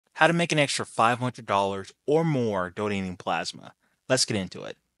how to make an extra $500 or more donating plasma. Let's get into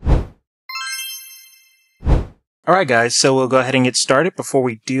it. Alright guys, so we'll go ahead and get started. Before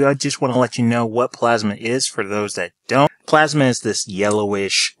we do, I just want to let you know what plasma is for those that don't. Plasma is this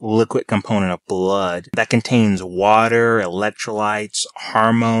yellowish liquid component of blood that contains water, electrolytes,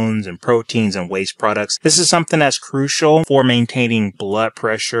 hormones, and proteins and waste products. This is something that's crucial for maintaining blood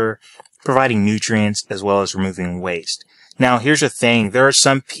pressure, providing nutrients, as well as removing waste. Now, here's the thing. There are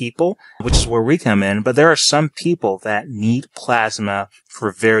some people, which is where we come in, but there are some people that need plasma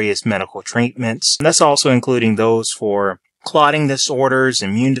for various medical treatments. And that's also including those for clotting disorders,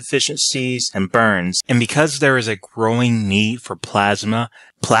 immune deficiencies, and burns. And because there is a growing need for plasma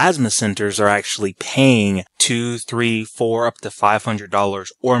centers are actually paying $2, $3, $4, up to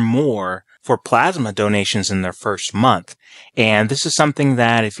 $500 or more for plasma donations in their first month. And this is something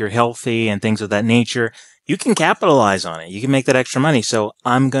that if you're healthy and things of that nature, you can capitalize on it. You can make that extra money. So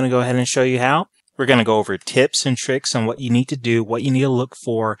I'm going to go ahead and show you how. We're going to go over tips and tricks on what you need to do, what you need to look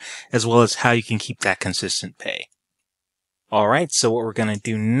for, as well as how you can keep that consistent pay. All right, so what we're going to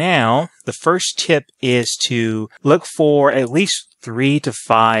do now, the first tip is to look for at least 3 to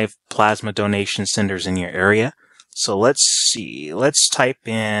 5 plasma donation centers in your area. So let's see. Let's type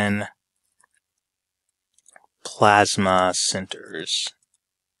in plasma centers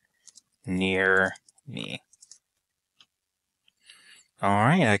near me. All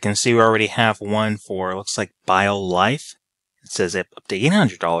right, I can see we already have one for, looks like BioLife. It says up to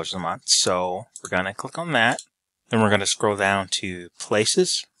 $800 a month. So we're going to click on that. Then we're going to scroll down to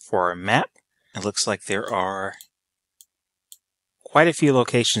places for our map. It looks like there are quite a few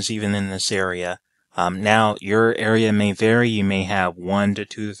locations even in this area. Now, your area may vary. You may have 1 to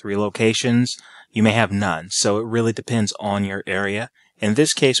 2 to 3 locations. You may have none. So it really depends on your area. In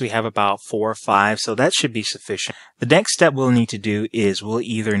this case, we have about 4 or 5, so that should be sufficient. The next step we'll need to do is we'll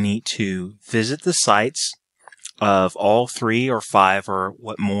either need to visit the sites of all 3 or 5 or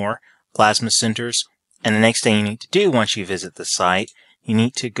what more plasma centers. And the next thing you need to do once you visit the site, you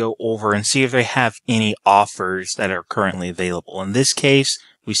need to go over and see if they have any offers that are currently available. In this case,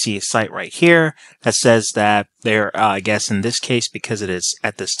 we see a site right here that says that they're, I guess in this case, because it is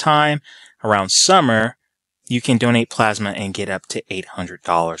at this time around summer, you can donate plasma and get up to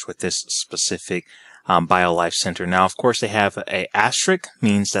 $800 with this specific BioLife center. Now, of course, they have a asterisk,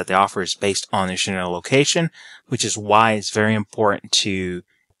 means that the offer is based on the general location, which is why it's very important to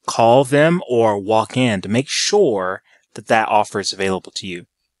call them or walk in to make sure that that offer is available to you.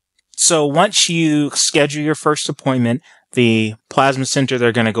 So once you schedule your first appointment, the plasma center,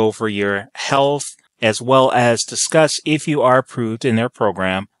 they're going to go over your health as well as discuss if you are approved in their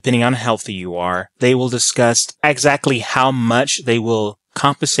program. Depending on how healthy you are, they will discuss exactly how much they will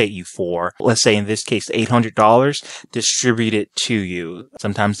compensate you for. Let's say in this case, $800, distribute it to you.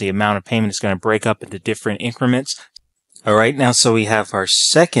 Sometimes the amount of payment is going to break up into different increments. All right, now so we have our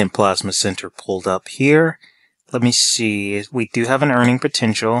second plasma center pulled up here. Let me see. We do have an earning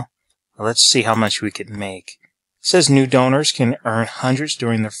potential. Let's see how much we could make. It says new donors can earn hundreds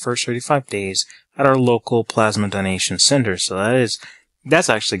during their first 35 days at our local plasma donation center. So that's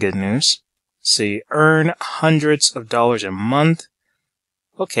actually good news. So you earn hundreds of dollars a month.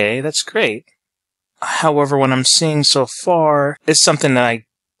 Okay, that's great. However, what I'm seeing so far is something that I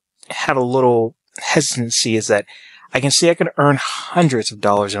have a little hesitancy is that I can see I can earn hundreds of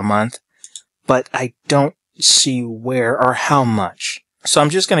dollars a month, but I don't see where or how much. So I'm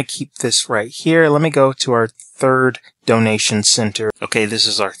just going to keep this right here. Let me go to our third donation center. Okay, this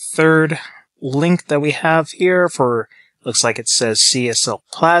is our third link that we have here for, looks like it says CSL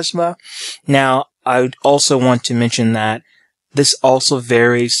Plasma. Now, I would also want to mention that this also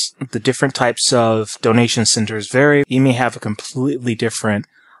varies. The different types of donation centers vary. You may have a completely different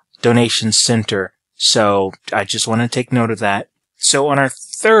donation center. So I just want to take note of that. So on our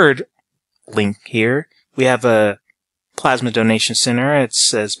third link here, we have a plasma donation center. It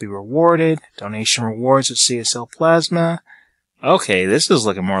says be rewarded, donation rewards with CSL Plasma. Okay, this is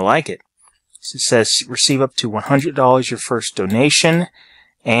looking more like it. It says receive up to $100 your first donation.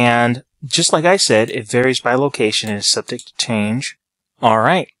 And just like I said, it varies by location and is subject to change. All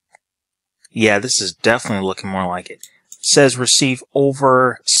right. Yeah, this is definitely looking more like it. It says receive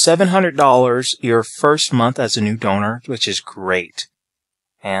over $700 your first month as a new donor, which is great.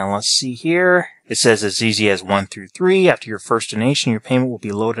 And let's see here. It says as easy as 1 through 3. After your first donation, your payment will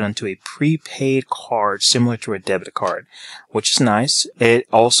be loaded onto a prepaid card similar to a debit card, which is nice. It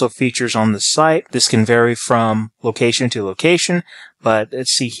also features on the site. This can vary from location to location, but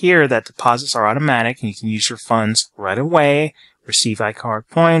let's see here that deposits are automatic and you can use your funds right away. Receive iCard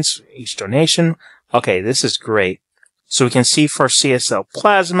points, each donation. Okay, this is great. So we can see for CSL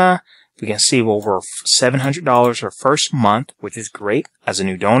Plasma, we can see over $700 our first month, which is great as a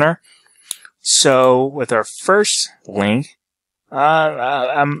new donor. So with our first link,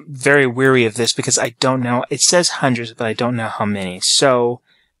 I'm very weary of this because I don't know. It says hundreds, but I don't know how many. So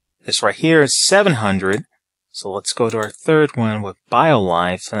this right here is 700. So let's go to our third one with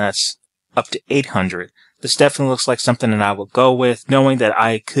BioLife, and that's up to 800. This definitely looks like something that I would go with, knowing that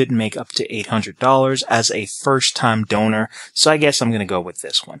I could make up to $800 as a first-time donor. So I guess I'm going to go with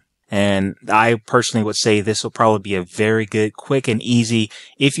this one. And I personally would say this will probably be a very good, quick, and easy,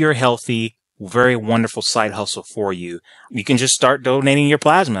 if you're healthy, very wonderful side hustle for you. You can just start donating your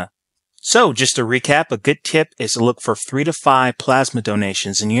plasma. So just to recap, a good tip is to look for 3 to 5 plasma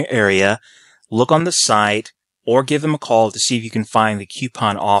donations in your area. Look on the site or give them a call to see if you can find the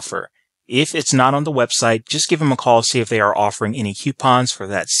coupon offer. If it's not on the website, just give them a call, see if they are offering any coupons for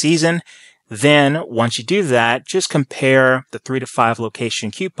that season. Then once you do that, just compare the 3 to 5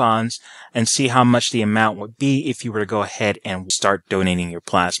 location coupons and see how much the amount would be if you were to go ahead and start donating your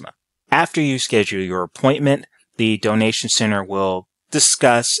plasma. After you schedule your appointment, the donation center will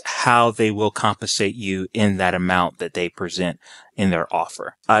discuss how they will compensate you in that amount that they present in their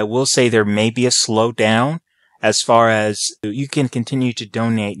offer. I will say there may be a slowdown as far as you can continue to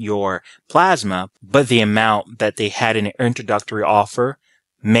donate your plasma, but the amount that they had in an introductory offer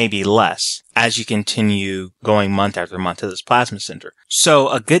may be less as you continue going month after month to this plasma center. So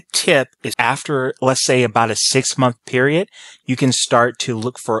a good tip is after, let's say, about a 6-month period, you can start to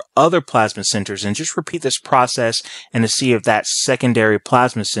look for other plasma centers and just repeat this process and to see if that secondary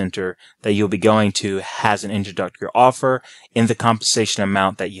plasma center that you'll be going to has an introductory offer in the compensation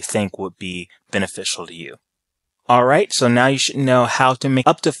amount that you think would be beneficial to you. All right, so now you should know how to make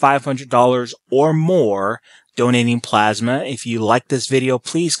up to $500 or more donating plasma. If you like this video,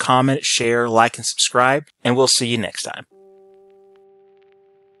 please comment, share, like, and subscribe, and we'll see you next time.